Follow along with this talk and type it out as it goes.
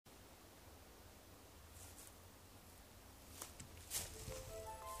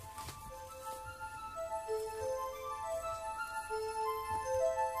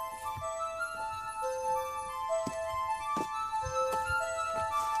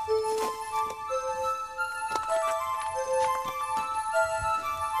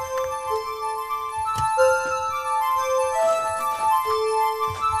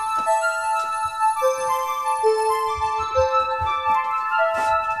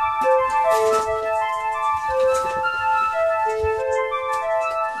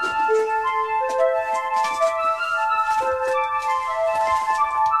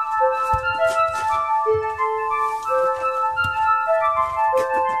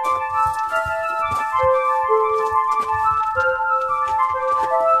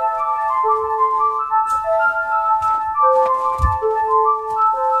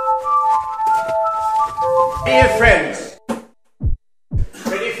Dear friends,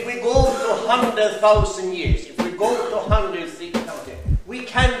 but if we go to 100,000 years, if we go to 100,000, we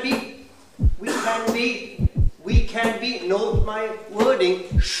can be, note my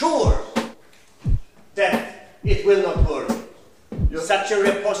wording, sure that it will not work. Yes. Such a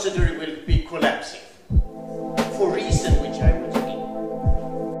repository will be collapsing for reason which I will explain.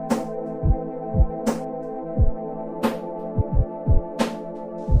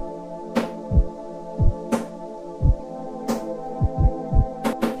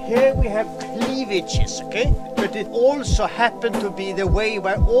 Here we have cleavages, okay? But it also happened to be the way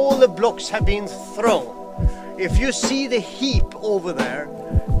where all the blocks have been thrown. If you see the heap over there,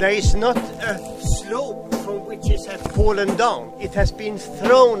 there is not a slope from which it has fallen down. It has been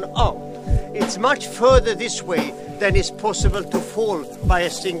thrown out. It's much further this way than is possible to fall by a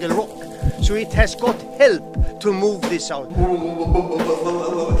single rock. So it has got help to move this out.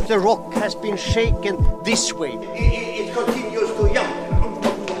 The rock has been shaken this way. It continues to jump.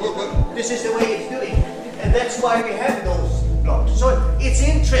 This is the way it's doing, and that's why we have those blocks. So it's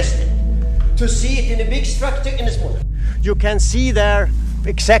interesting to see it in a big structure in a small. You can see there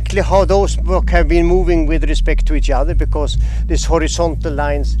exactly how those blocks have been moving with respect to each other, because these horizontal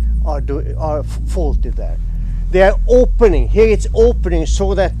lines are faulted there. They are opening. Here it's opening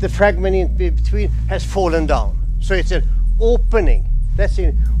so that the fragment in between has fallen down. So it's an opening. That's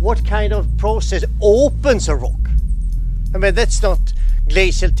in what kind of process opens a rock? I mean, that's not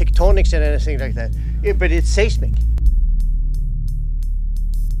glacial tectonics and anything like that, but it's seismic.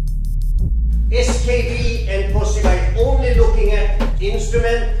 SKB and Possibite only looking at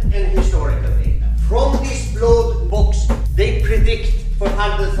instrument and historical data. From this blood box, they predict for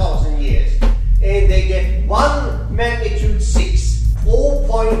 100,000 years, and they get 1 magnitude 6,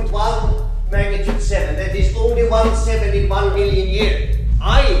 0.1 magnitude 7. That is only 1/7 in 1 million years.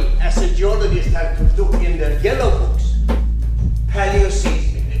 I, as a geologist, have to look in the yellow books.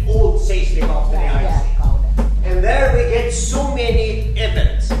 Paleoseismic, the old seismic after the ice age. And there we get so many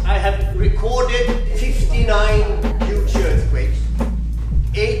events. I have recorded 59 huge earthquakes,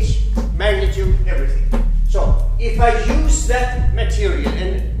 age, magnitude, everything. So if I use that material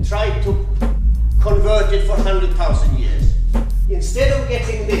and try to convert it for 100,000 years, instead of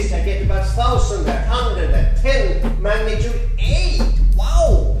getting this, I get about 1,000 there, 100 there, 10, magnitude 8,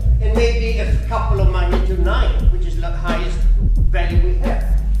 wow! And maybe a couple of magnitude 9, which is the highest value we have.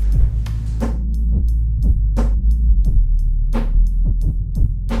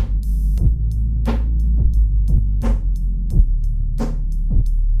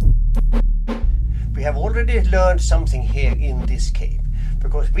 We have already learned something here in this cave,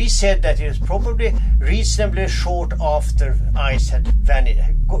 because we said that it was probably reasonably short after ice had vanished,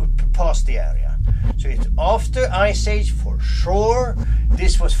 past the area. So it's after ice age for sure.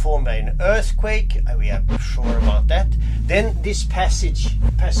 This was formed by an earthquake, we are sure about that. Then this passage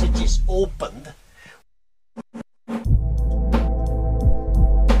is opened.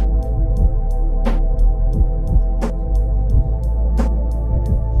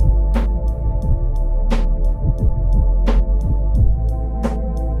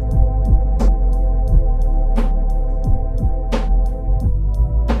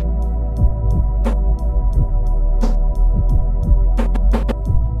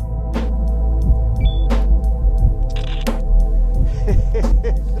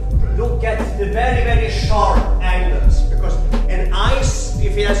 Look at the very, very sharp angles, because an ice,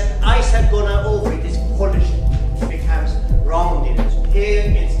 if it has ice had gone over it, is polished, it becomes rounded. So here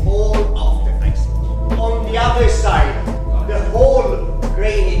it's all after ice. On the other side, the whole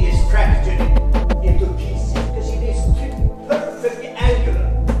granite is fractured into pieces, because it is perfectly angular.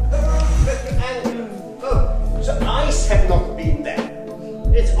 Perfectly angular. Oh, so ice had not been there.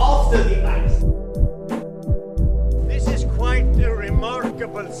 It's after the ice. This is quite a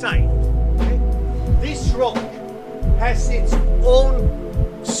remarkable sight. Okay? This rock has its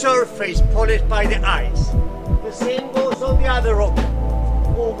own surface polished by the ice. The same goes on the other rock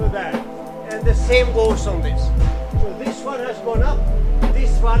over there, and the same goes on this. So this one has gone up,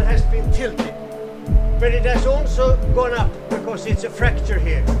 this one has been tilted, but it has also gone up because it's a fracture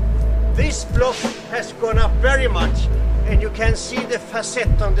here. This block has gone up very much, and you can see the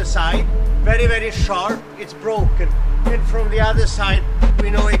facet on the side, very, very sharp, it's broken. And from the other side, we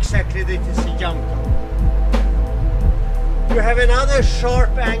know exactly exactly that it's a jump. You have another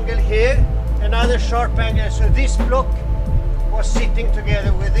sharp angle here, another sharp angle. So this block was sitting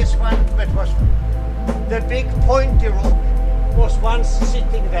together with this one, but was the big pointy rock was once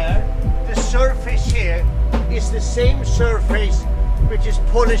sitting there. The surface here is the same surface which is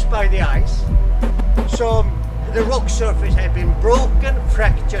polished by the ice. So the rock surface has been broken,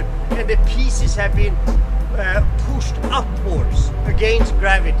 fractured, and the pieces have been pushed upwards against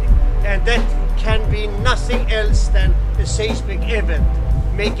gravity. And that can be nothing else than a seismic event,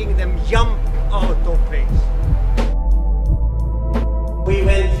 making them jump out of place. We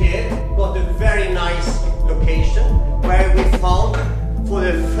went here, got a very nice location where we found for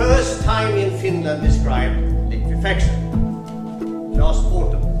the first time in Finland described liquefaction last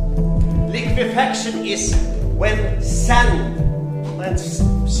autumn. Liquefaction is when sand, when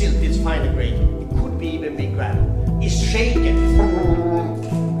silt is finer grain, it could be even big gravel, is shaken.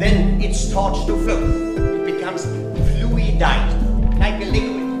 Then it starts to flow. It becomes fluidized, like a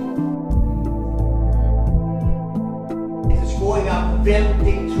liquid. It is going up,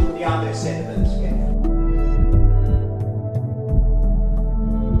 venting through the other sediments.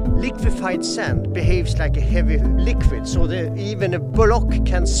 Liquefied sand behaves like a heavy liquid, so that even a block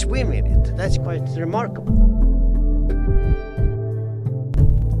can swim in it. That's quite remarkable.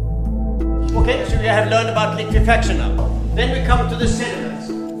 Okay, so we have learned about liquefaction now. Then we come to the sediments.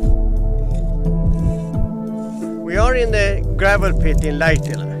 We are in the gravel pit in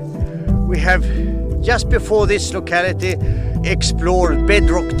Laitila. We have, just before this locality, explored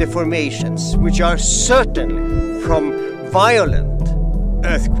bedrock deformations, which are certainly from violent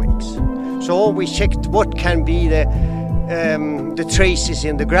earthquakes. So we checked what can be the traces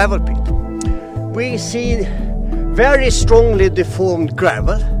in the gravel pit. We see very strongly deformed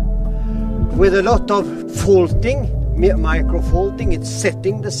gravel with a lot of faulting, micro faulting. It's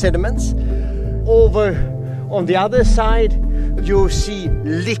setting the sediments. Over on the other side you see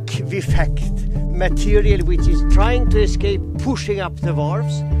liquefact material which is trying to escape, pushing up the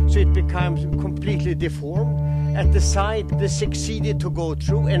varves, so it becomes completely deformed. At the side, they succeeded to go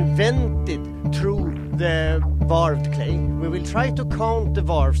through and vented through the varved clay. We will try to count the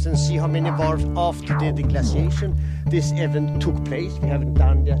varves and see how many varves after the deglaciation this event took place. We haven't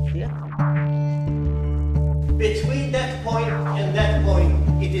done that yet. Between that point and that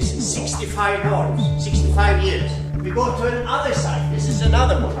point, it is 65 varves, 65 years. We go to another side. This is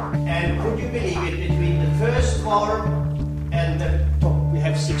another one. And would you believe it, between the first varve and the top, we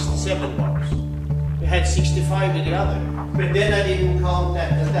have 67 varves. We had 65 in the other, but then I didn't count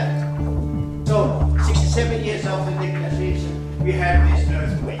that as that. So 67 years after the glaciation, we have this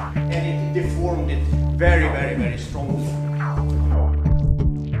earthquake, and it deformed it very, very, very strongly.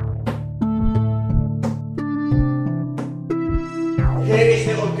 Here is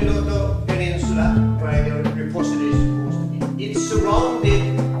the Olkiluoto Peninsula, where the repository is supposed to be. It's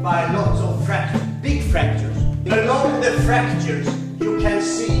surrounded by lots of big fractures. Along the fractures, you can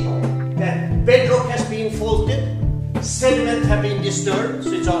see that bedrock has been faulted, sediment have been disturbed,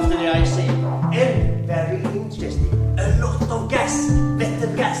 so it's after the ice age, and very interesting, a lot of gas,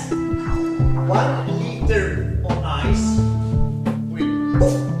 wetted gas. 1 liter of ice will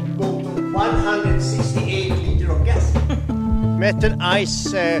go to 168 liters of gas. Method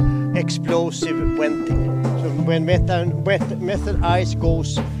ice explosive venting. So when method ice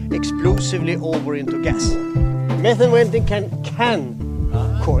goes explosively over into gas. Method venting can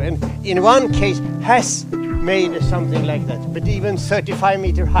and in one case has made something like that, but even 35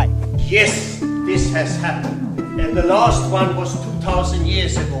 meter high. Yes, this has happened. And the last one was 2,000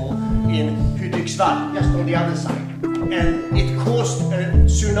 years ago in Hudiksvall, just on the other side. And it caused a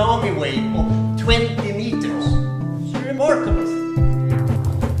tsunami wave of 20 meters. It's a remarkable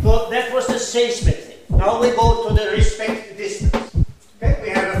thing. So that was the seismic thing. Now we go to the respect distance. Okay, we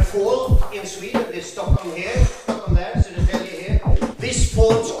have a fault in Sweden, this Stockholm here, Stockholm there, Södertälje here. This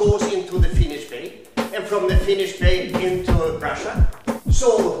fault goes into the Finnish Bay, and from the Finnish Bay into Russia.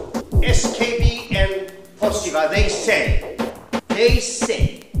 So SKB and Posiva, they say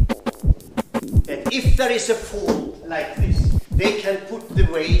that if there is a fault like this, they can put the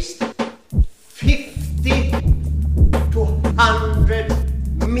waste 50 to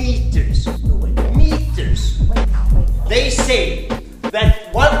 100 meters away. Meters. They say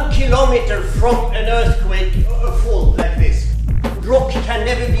that 1 kilometer from an earthquake, a fault like this, rock can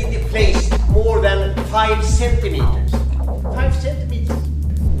never be displaced more than 5 centimeters. 5 centimeters.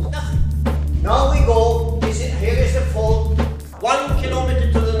 Nothing. Now we go, here is the fault, 1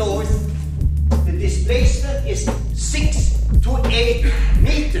 kilometer to the north. The displacement is 6 to 8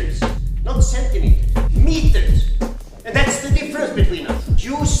 meters. Not centimeters, meters. And that's the difference between us.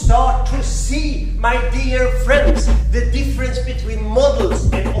 You start to see, my dear friends, the difference between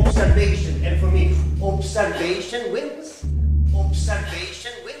models and observation. And for me, observation wins.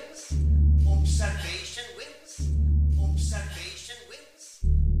 Observation wins.